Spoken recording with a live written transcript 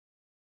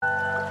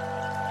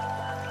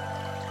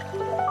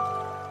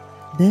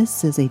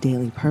This is a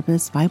Daily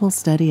Purpose Bible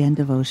study and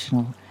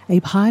devotional, a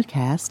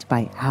podcast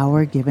by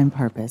Our Given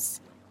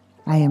Purpose.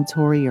 I am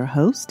Tori, your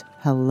host.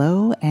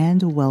 Hello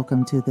and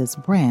welcome to this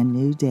brand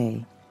new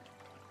day.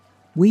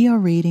 We are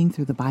reading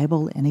through the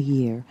Bible in a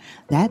year.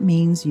 That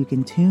means you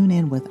can tune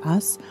in with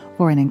us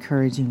for an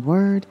encouraging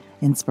word,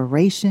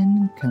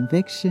 inspiration,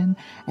 conviction,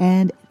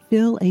 and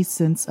feel a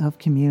sense of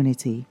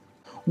community.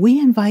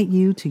 We invite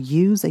you to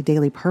use a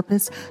daily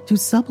purpose to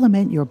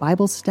supplement your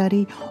Bible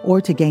study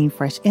or to gain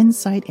fresh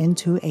insight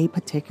into a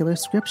particular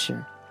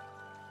scripture.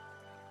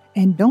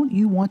 And don't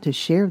you want to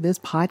share this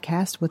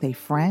podcast with a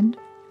friend?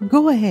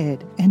 Go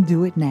ahead and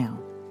do it now.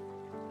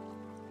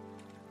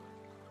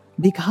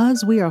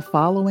 Because we are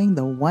following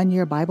the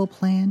one-year Bible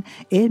plan,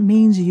 it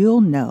means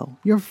you'll know,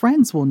 your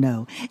friends will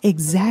know,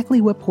 exactly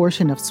what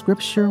portion of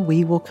scripture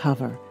we will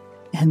cover.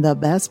 And the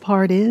best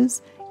part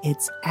is,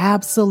 it's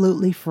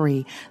absolutely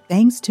free,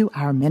 thanks to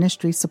our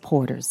ministry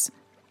supporters.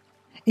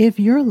 If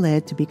you're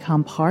led to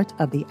become part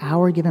of the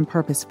Our Given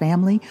Purpose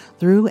family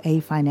through a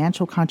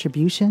financial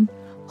contribution,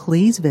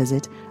 please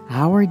visit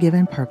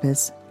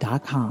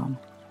ourgivenpurpose.com.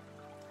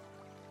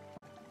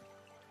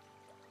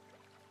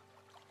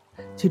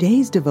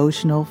 Today's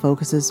devotional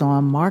focuses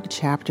on Mark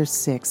chapter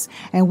 6,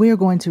 and we're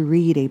going to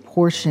read a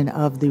portion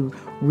of the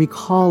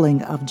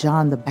recalling of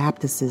John the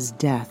Baptist's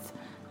death.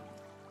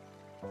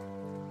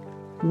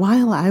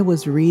 While I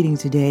was reading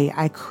today,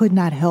 I could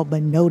not help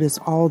but notice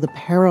all the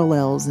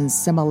parallels and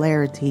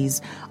similarities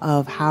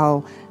of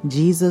how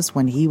Jesus,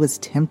 when he was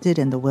tempted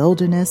in the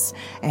wilderness,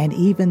 and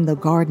even the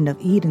Garden of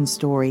Eden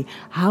story,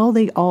 how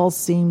they all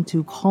seem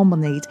to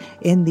culminate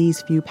in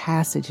these few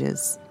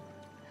passages.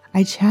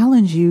 I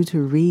challenge you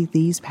to read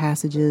these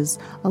passages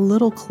a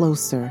little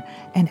closer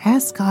and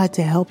ask God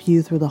to help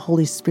you through the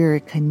Holy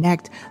Spirit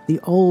connect the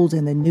Old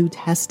and the New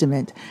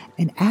Testament,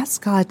 and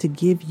ask God to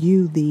give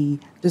you the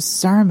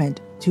discernment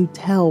to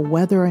tell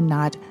whether or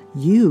not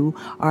you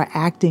are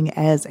acting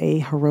as a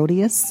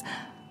Herodias,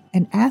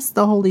 and ask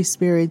the Holy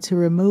Spirit to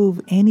remove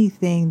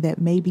anything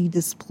that may be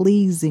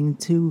displeasing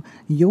to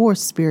your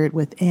spirit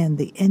within,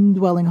 the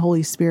indwelling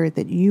Holy Spirit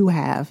that you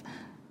have.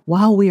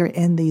 While we are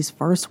in these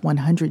first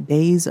 100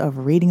 days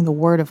of reading the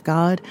Word of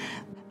God,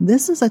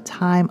 this is a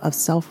time of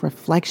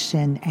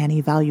self-reflection and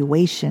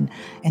evaluation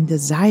and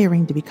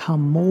desiring to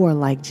become more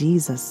like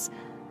Jesus.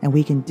 And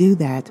we can do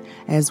that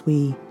as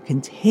we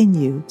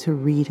continue to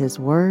read His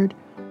Word,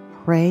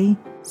 pray,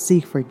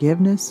 seek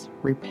forgiveness,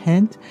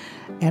 repent,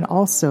 and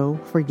also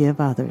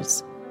forgive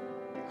others.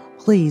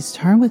 Please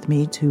turn with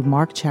me to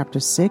Mark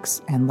chapter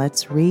 6 and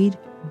let's read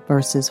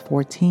verses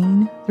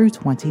 14 through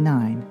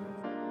 29.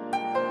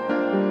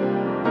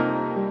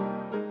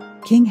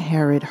 King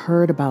Herod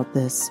heard about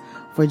this,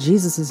 for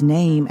Jesus'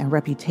 name and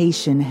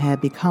reputation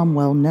had become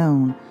well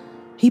known.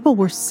 People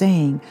were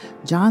saying,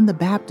 John the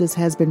Baptist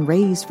has been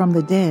raised from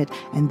the dead,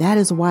 and that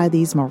is why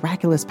these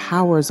miraculous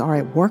powers are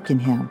at work in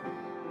him.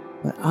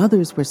 But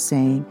others were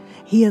saying,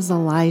 he is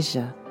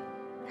Elijah.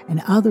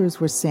 And others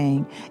were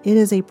saying, it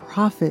is a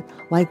prophet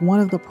like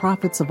one of the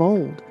prophets of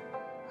old.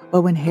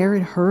 But when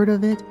Herod heard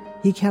of it,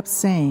 he kept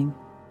saying,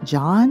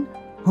 John,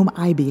 whom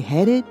I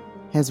beheaded,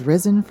 has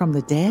risen from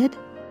the dead?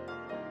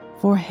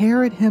 For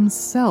Herod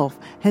himself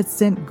had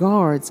sent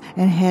guards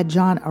and had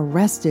John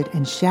arrested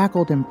and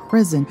shackled in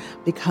prison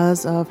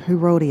because of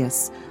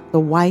Herodias, the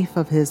wife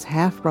of his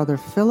half-brother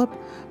Philip,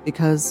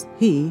 because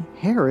he,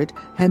 Herod,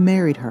 had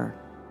married her.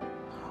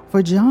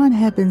 For John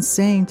had been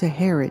saying to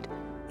Herod,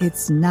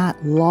 it's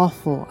not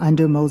lawful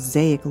under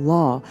Mosaic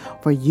law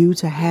for you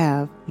to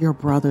have your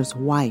brother's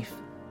wife.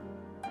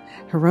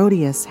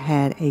 Herodias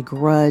had a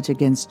grudge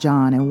against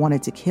John and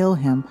wanted to kill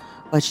him,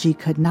 but she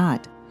could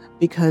not,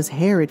 because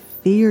Herod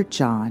feared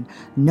John,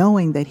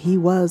 knowing that he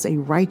was a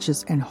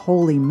righteous and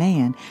holy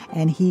man,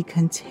 and he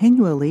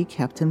continually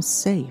kept him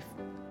safe.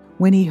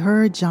 When he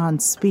heard John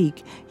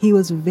speak, he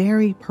was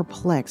very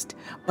perplexed,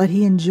 but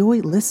he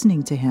enjoyed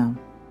listening to him.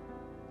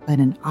 But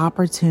an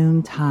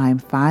opportune time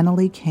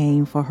finally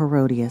came for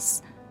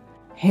Herodias.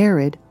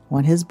 Herod,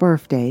 on his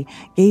birthday,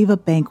 gave a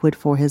banquet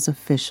for his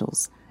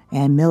officials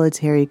and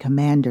military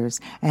commanders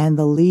and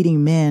the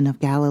leading men of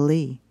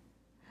Galilee.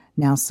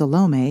 Now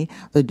Salome,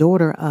 the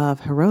daughter of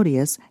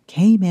Herodias,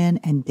 came in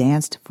and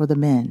danced for the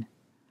men.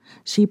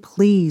 She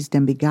pleased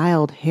and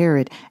beguiled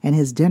Herod and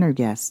his dinner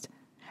guests.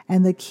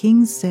 And the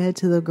king said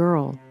to the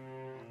girl,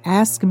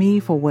 ask me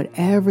for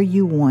whatever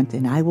you want,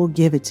 and I will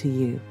give it to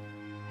you.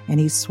 And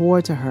he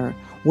swore to her,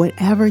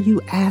 whatever you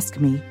ask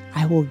me,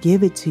 I will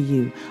give it to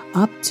you,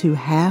 up to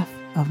half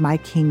of my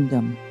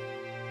kingdom.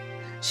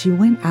 She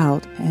went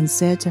out and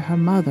said to her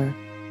mother,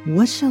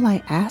 what shall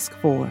I ask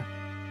for?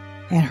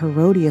 And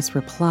Herodias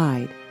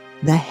replied,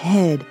 the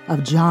head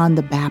of John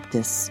the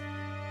Baptist.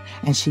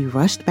 And she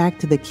rushed back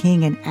to the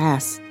king and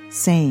asked,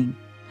 saying,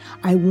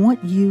 I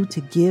want you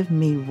to give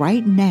me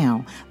right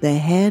now the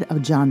head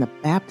of John the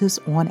Baptist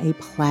on a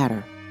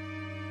platter.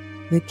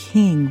 The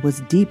king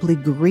was deeply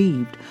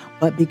grieved,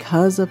 but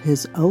because of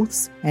his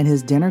oaths and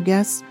his dinner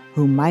guests,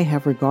 who might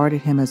have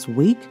regarded him as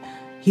weak,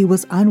 he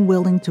was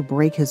unwilling to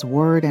break his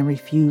word and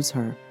refuse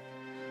her.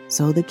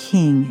 So the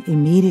king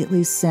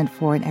immediately sent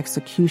for an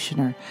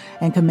executioner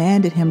and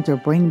commanded him to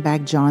bring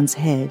back John's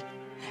head.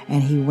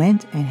 And he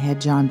went and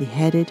had John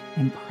beheaded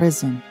in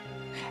prison.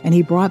 And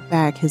he brought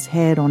back his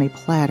head on a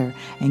platter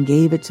and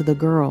gave it to the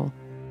girl,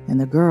 and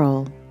the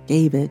girl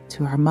gave it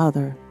to her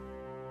mother.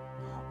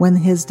 When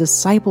his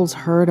disciples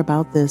heard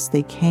about this,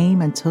 they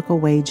came and took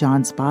away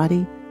John's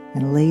body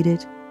and laid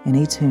it in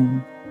a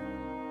tomb.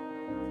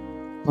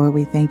 Lord,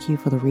 we thank you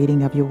for the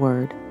reading of your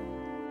word.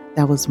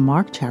 That was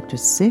Mark chapter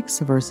 6,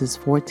 verses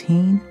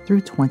 14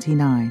 through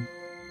 29.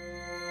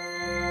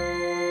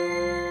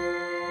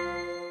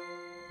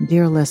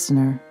 Dear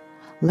listener,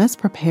 let's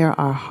prepare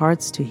our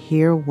hearts to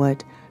hear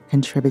what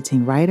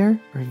contributing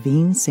writer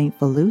Irvine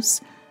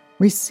Saint-Vilus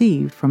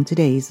received from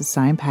today's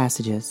assigned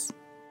passages.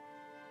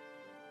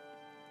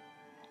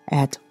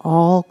 At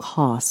All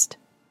Cost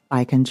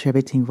by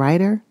contributing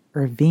writer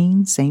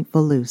Irvine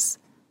Saint-Vilus.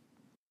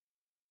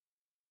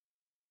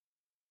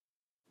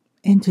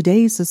 In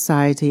today's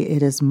society,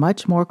 it is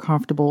much more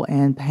comfortable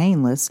and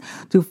painless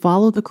to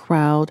follow the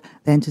crowd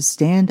than to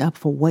stand up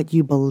for what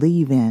you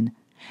believe in,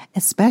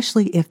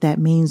 especially if that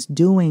means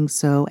doing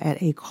so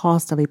at a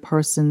cost of a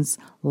person's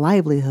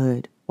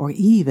livelihood or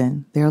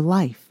even their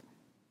life.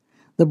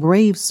 The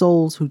brave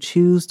souls who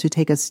choose to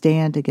take a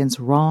stand against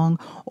wrong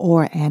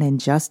or an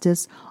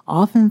injustice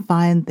often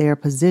find their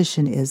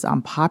position is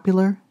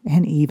unpopular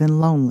and even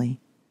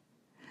lonely.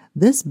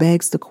 This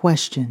begs the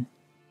question,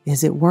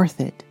 is it worth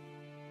it?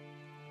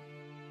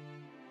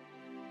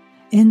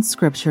 In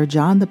Scripture,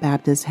 John the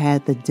Baptist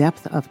had the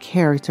depth of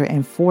character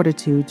and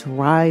fortitude to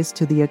rise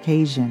to the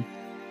occasion.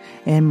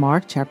 In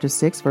Mark chapter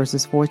 6,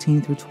 verses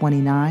 14 through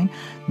 29,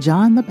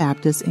 John the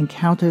Baptist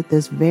encountered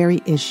this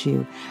very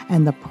issue,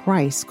 and the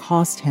price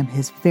cost him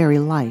his very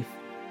life.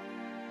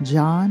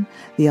 John,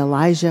 the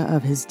Elijah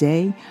of his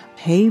day,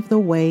 paved the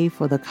way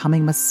for the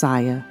coming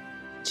Messiah,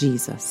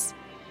 Jesus.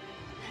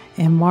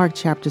 In Mark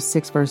chapter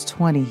 6, verse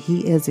 20,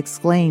 he is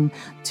exclaimed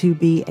to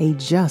be a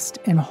just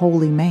and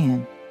holy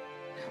man.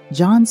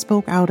 John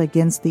spoke out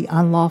against the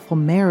unlawful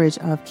marriage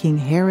of King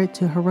Herod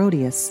to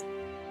Herodias.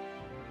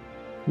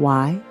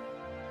 Why?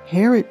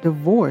 Herod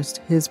divorced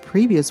his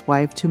previous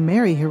wife to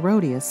marry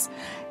Herodias,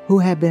 who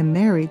had been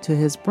married to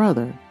his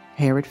brother,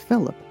 Herod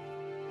Philip.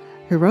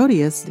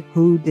 Herodias,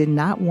 who did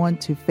not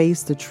want to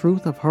face the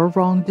truth of her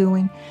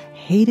wrongdoing,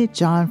 hated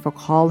John for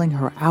calling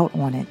her out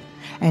on it,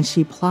 and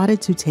she plotted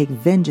to take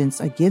vengeance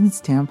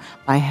against him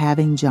by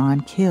having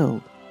John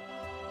killed.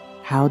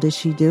 How did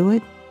she do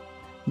it?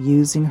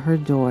 Using her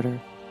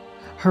daughter.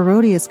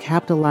 Herodias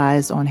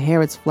capitalized on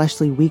Herod's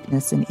fleshly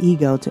weakness and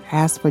ego to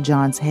ask for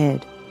John's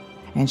head,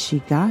 and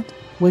she got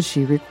what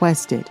she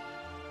requested.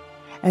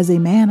 As a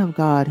man of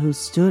God who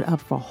stood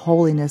up for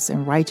holiness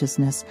and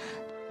righteousness,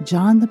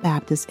 John the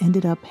Baptist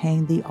ended up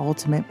paying the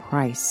ultimate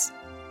price.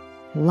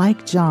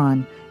 Like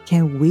John,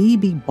 can we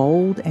be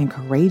bold and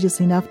courageous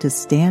enough to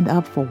stand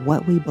up for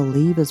what we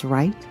believe is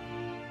right?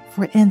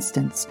 For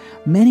instance,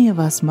 many of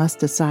us must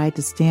decide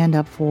to stand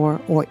up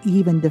for or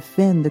even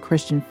defend the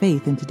Christian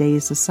faith in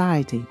today's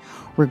society,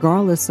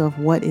 regardless of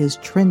what is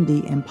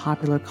trendy in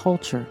popular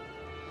culture.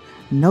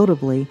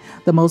 Notably,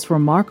 the most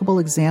remarkable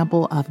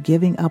example of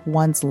giving up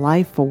one's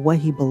life for what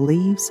he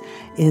believes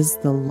is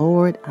the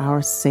Lord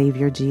our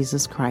Savior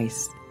Jesus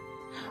Christ.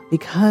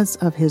 Because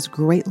of his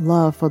great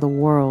love for the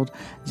world,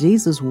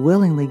 Jesus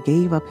willingly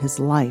gave up his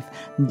life,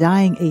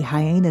 dying a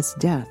heinous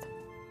death.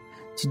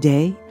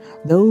 Today,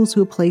 those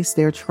who place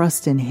their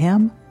trust in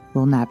him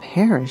will not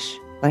perish,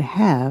 but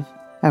have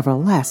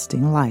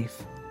everlasting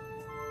life.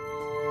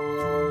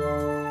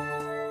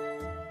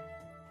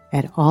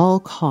 At All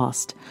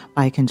Cost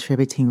by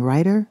contributing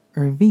writer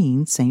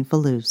Irvine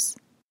Saint-Vilus.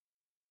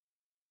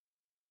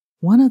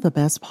 One of the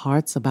best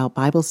parts about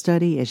Bible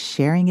study is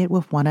sharing it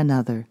with one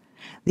another.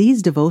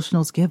 These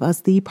devotionals give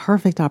us the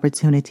perfect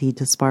opportunity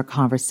to spark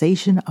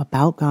conversation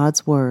about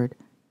God's Word.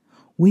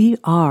 We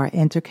are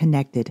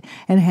interconnected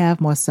and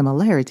have more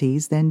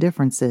similarities than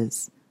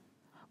differences.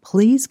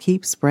 Please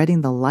keep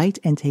spreading the light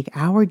and take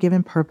our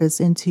given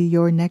purpose into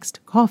your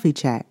next coffee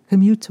chat,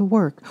 commute to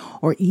work,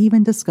 or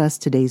even discuss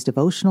today's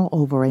devotional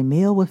over a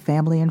meal with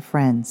family and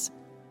friends.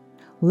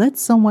 Let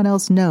someone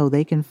else know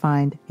they can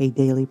find a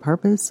daily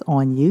purpose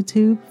on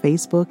YouTube,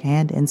 Facebook,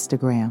 and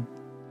Instagram.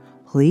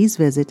 Please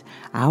visit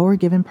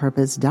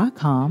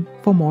ourgivenpurpose.com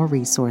for more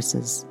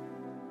resources.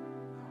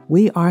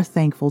 We are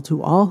thankful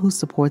to all who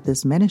support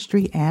this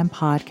ministry and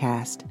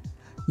podcast.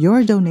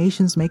 Your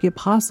donations make it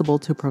possible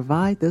to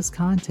provide this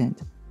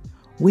content.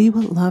 We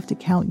would love to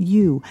count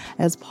you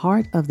as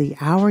part of the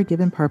Our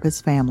Given Purpose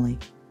family.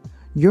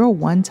 Your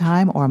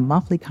one-time or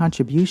monthly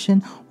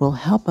contribution will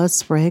help us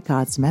spread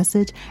God's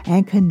message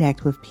and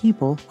connect with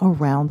people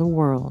around the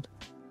world.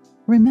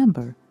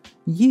 Remember,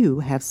 you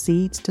have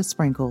seeds to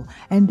sprinkle,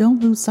 and don't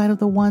lose sight of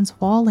the ones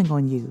falling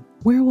on you.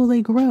 Where will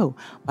they grow?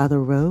 By the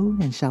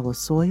road, in shallow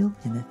soil,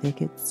 in the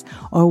thickets?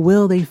 Or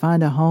will they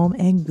find a home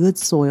in good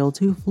soil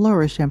to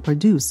flourish and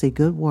produce a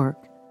good work?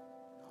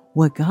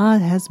 What God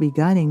has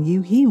begun in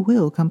you, He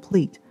will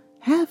complete.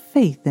 Have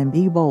faith and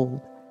be bold.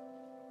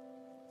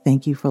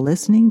 Thank you for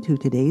listening to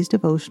today's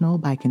devotional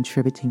by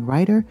contributing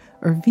writer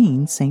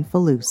Irvine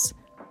Saint-Vilus.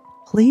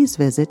 Please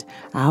visit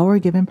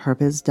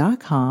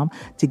OurGivenPurpose.com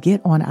to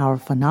get on our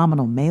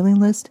phenomenal mailing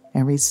list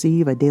and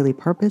receive a daily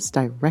purpose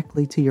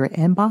directly to your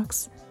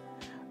inbox.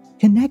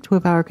 Connect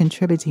with our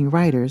contributing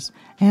writers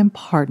and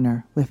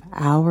partner with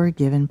Our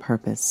Given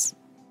Purpose.